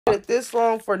waited this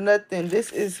long for nothing.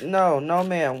 This is no,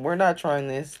 ma'am. We're not trying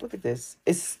this. Look at this.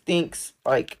 It stinks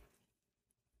like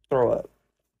throw up.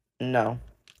 No.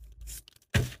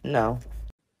 No.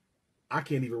 I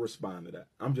can't even respond to that.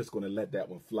 I'm just going to let that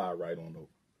one fly right on over.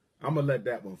 I'm going to let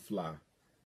that one fly.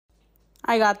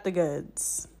 I got the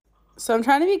goods. So I'm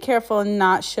trying to be careful and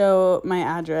not show my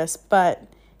address,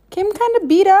 but Kim kind of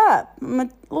beat up. I'm a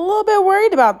little bit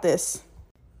worried about this.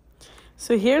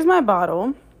 So here's my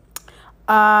bottle.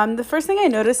 The first thing I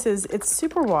noticed is it's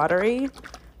super watery,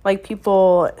 like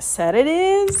people said it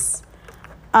is.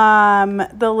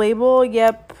 The label,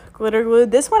 yep, glitter glue.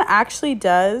 This one actually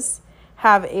does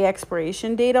have a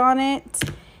expiration date on it.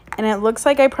 And it looks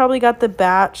like I probably got the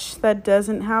batch that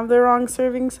doesn't have the wrong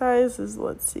serving sizes.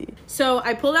 Let's see. So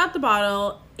I pulled out the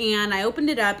bottle and I opened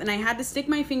it up and I had to stick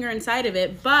my finger inside of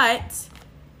it. But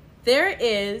there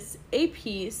is a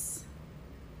piece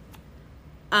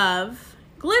of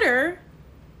glitter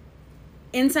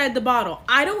inside the bottle.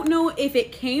 I don't know if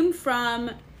it came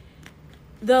from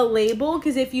the label,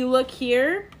 because if you look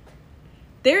here,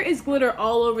 there is glitter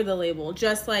all over the label,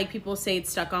 just like people say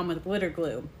it's stuck on with glitter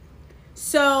glue.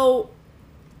 So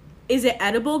is it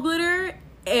edible glitter?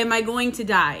 Am I going to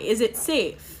die? Is it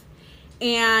safe?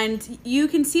 And you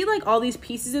can see like all these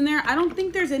pieces in there. I don't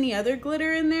think there's any other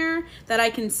glitter in there that I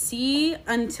can see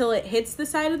until it hits the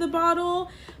side of the bottle.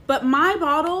 But my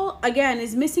bottle, again,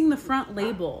 is missing the front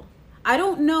label. I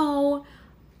don't know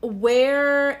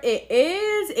where it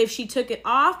is, if she took it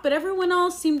off, but everyone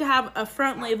else seemed to have a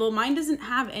front label. Mine doesn't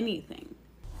have anything.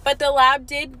 But the lab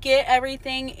did get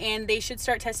everything and they should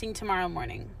start testing tomorrow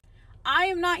morning. I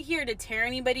am not here to tear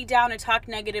anybody down or talk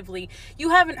negatively. You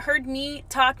haven't heard me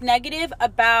talk negative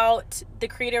about the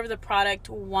creator of the product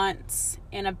once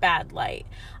in a bad light.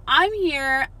 I'm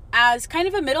here as kind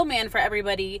of a middleman for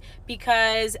everybody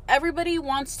because everybody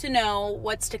wants to know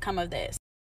what's to come of this.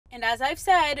 And as I've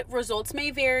said, results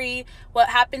may vary. What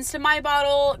happens to my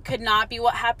bottle could not be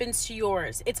what happens to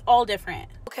yours. It's all different.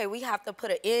 Okay, we have to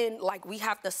put it in, like we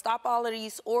have to stop all of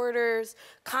these orders,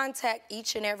 contact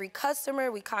each and every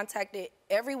customer. We contacted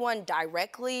everyone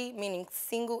directly, meaning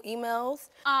single emails.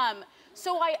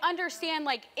 So I understand,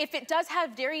 like, if it does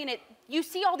have dairy in it, you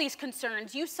see all these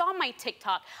concerns. You saw my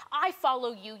TikTok. I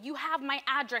follow you. You have my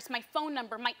address, my phone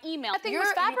number, my email. Nothing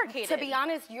was fabricated. To be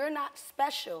honest, you're not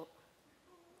special.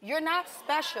 You're not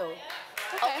special,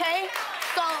 okay?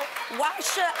 So why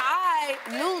should I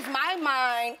lose my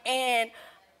mind and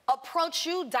approach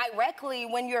you directly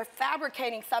when you're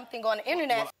fabricating something on the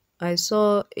internet? I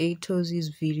saw Atozy's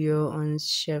video on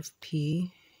Chef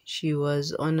P. She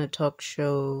was on a talk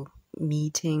show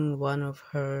meeting one of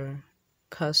her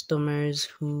customers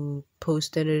who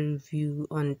posted a review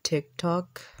on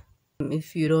TikTok.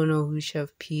 If you don't know who Chef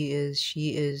P is,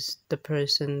 she is the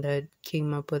person that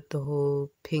came up with the whole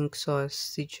pink sauce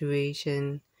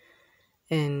situation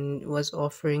and was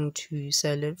offering to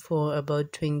sell it for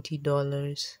about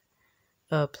 $20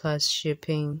 plus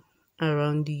shipping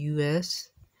around the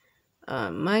US.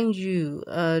 Mind you,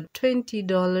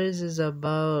 $20 is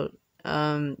about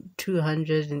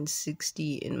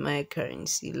 260 in my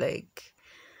currency. Like,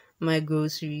 my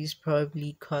groceries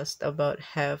probably cost about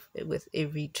half with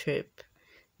every trip.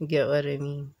 You get what I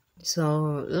mean?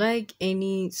 So, like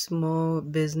any small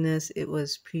business, it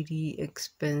was pretty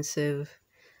expensive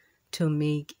to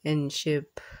make and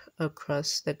ship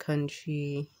across the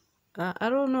country. I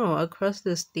don't know, across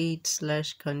the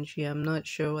state/country. I'm not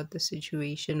sure what the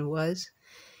situation was.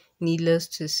 Needless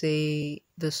to say,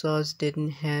 the sauce didn't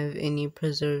have any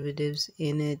preservatives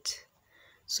in it,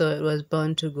 so it was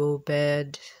bound to go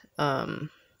bad.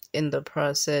 In the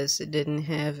process, it didn't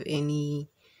have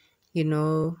any,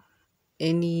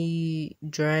 any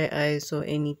dry ice or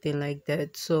anything like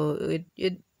that. So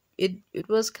it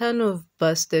was kind of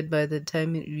busted by the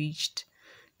time it reached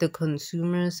the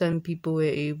consumer. Some people were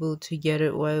able to get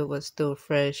it while it was still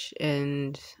fresh,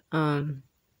 and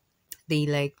they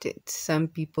liked it. Some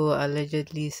people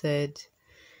allegedly said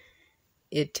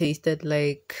it tasted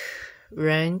like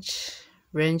ranch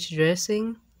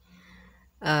dressing.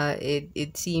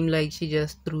 It seemed like she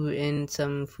just threw in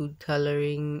some food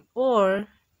coloring, or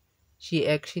she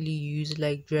actually used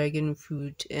like dragon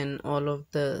fruit and all of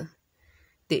the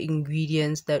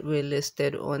ingredients that were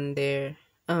listed on there,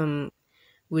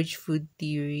 which Food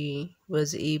Theory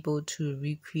was able to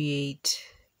recreate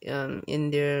in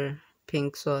their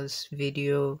pink sauce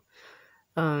video.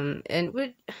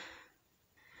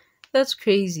 That's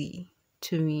crazy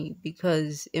to me,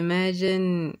 because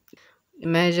imagine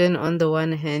on the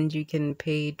one hand you can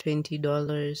pay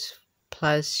 $20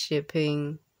 plus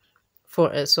shipping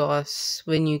for a sauce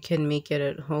when you can make it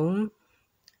at home.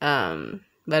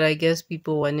 But I guess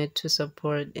people wanted to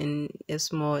support in a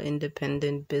small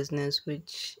independent business,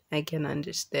 which I can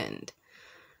understand.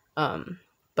 Um,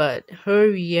 but her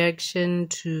reaction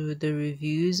to the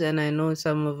reviews, and I know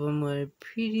some of them were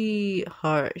pretty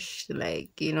harsh.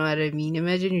 Like, you know what I mean?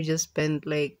 Imagine you just spent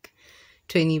like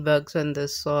 $20 on the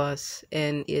sauce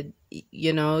and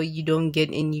you don't get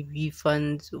any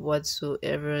refunds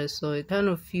whatsoever. So it kind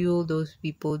of fueled those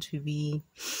people to be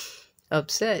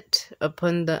upset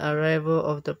upon the arrival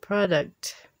of the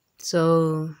product.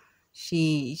 So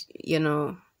she,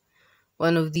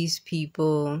 one of these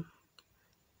people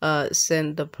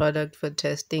sent the product for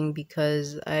testing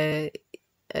because I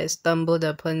stumbled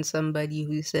upon somebody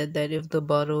who said that if the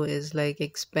bottle is like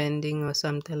expanding or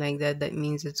something like that, that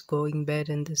means it's going bad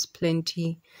and there's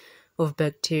plenty of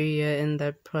bacteria in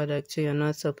that product, so you're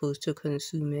not supposed to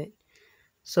consume it.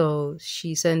 So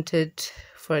she sent it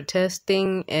for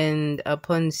testing, and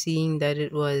upon seeing that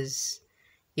it was,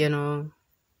 you know,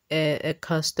 a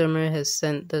customer has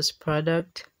sent this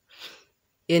product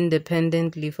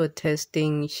independently for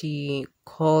testing, she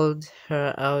called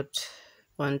her out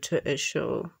onto a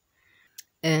show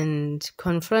and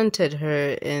confronted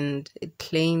her and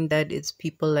claimed that it's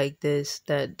people like this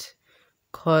that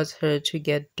cause her to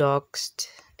get doxxed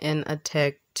and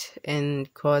attacked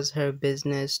and cause her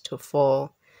business to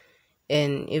fall.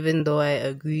 And even though I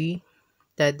agree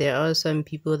that there are some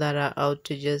people that are out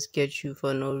to just get you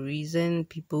for no reason,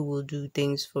 people will do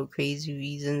things for crazy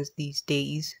reasons these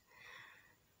days.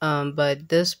 But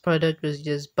this product was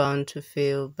just bound to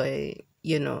fail by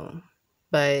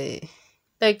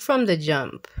like from the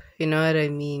jump. You know what I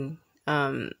mean?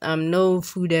 I'm no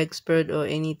food expert or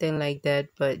anything like that,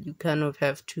 but you kind of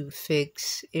have to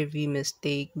fix every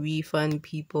mistake, refund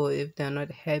people if they're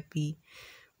not happy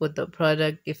with the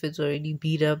product, if it's already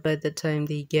beat up by the time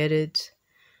they get it.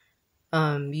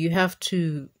 You have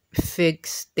to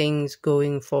fix things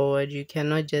going forward. You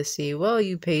cannot just say, well,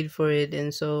 you paid for it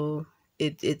and so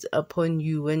it's upon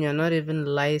you when you're not even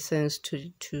licensed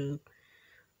to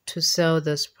sell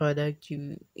this product.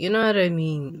 You know what I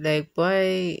mean? Like,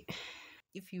 why,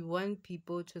 if you want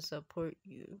people to support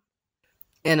you,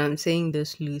 and I'm saying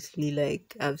this loosely,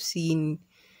 like I've seen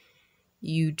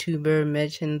YouTuber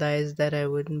merchandise that I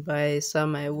wouldn't buy,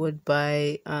 some I would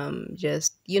buy.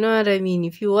 Just, you know what I mean?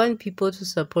 If you want people to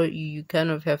support you, you kind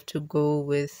of have to go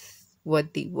with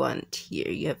what they want here.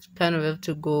 You kind of have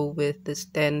to go with the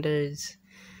standards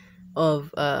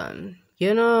of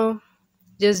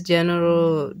just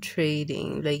general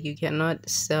trading. Like, you cannot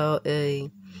sell a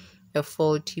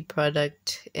faulty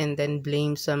product and then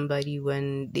blame somebody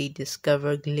when they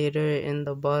discover glitter in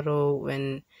the bottle,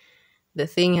 when the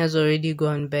thing has already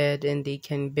gone bad and they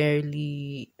can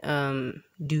barely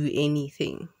do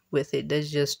anything with it. That's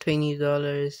just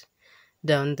 $20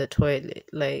 down the toilet.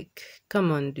 Like,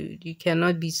 come on, dude. You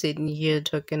cannot be sitting here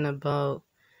talking about,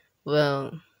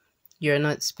 well, you're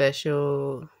not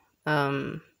special.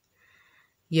 Um,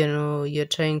 you're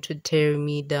trying to tear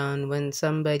me down when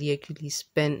somebody actually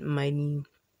spent money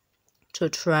to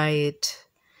try it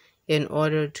in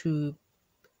order to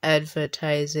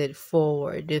advertise it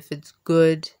forward. If it's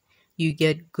good, you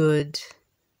get good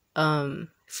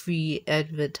free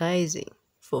advertising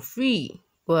for free.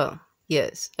 Well,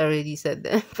 yes, I already said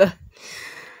that, but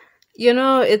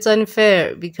it's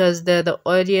unfair because the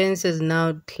audience is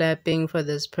now clapping for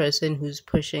this person who's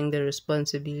pushing the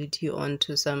responsibility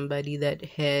onto somebody that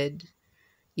had,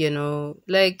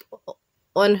 like,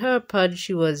 on her part,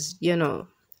 she was,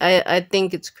 I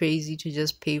think it's crazy to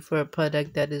just pay for a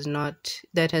product that has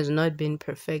not been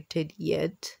perfected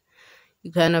yet.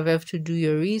 You kind of have to do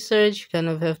your research. You kind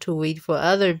of have to wait for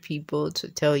other people to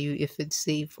tell you if it's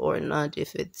safe or not,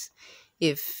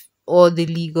 if all the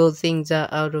legal things are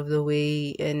out of the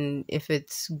way, and if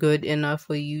it's good enough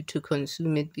for you to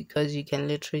consume it, because you can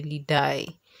literally die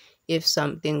if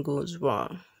something goes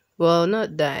wrong. Well,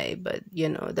 not die, but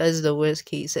that's the worst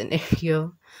case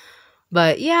scenario.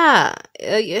 But yeah,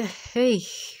 hey,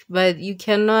 but you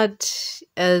cannot,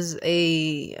 as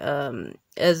a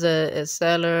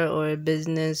seller or a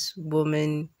business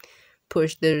woman,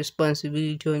 push the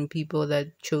responsibility on people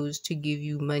that chose to give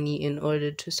you money in order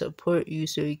to support you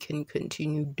so you can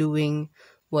continue doing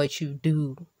what you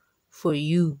do for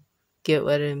you. Get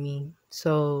what I mean?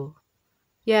 So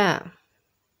yeah,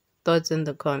 thoughts in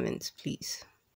the comments, please.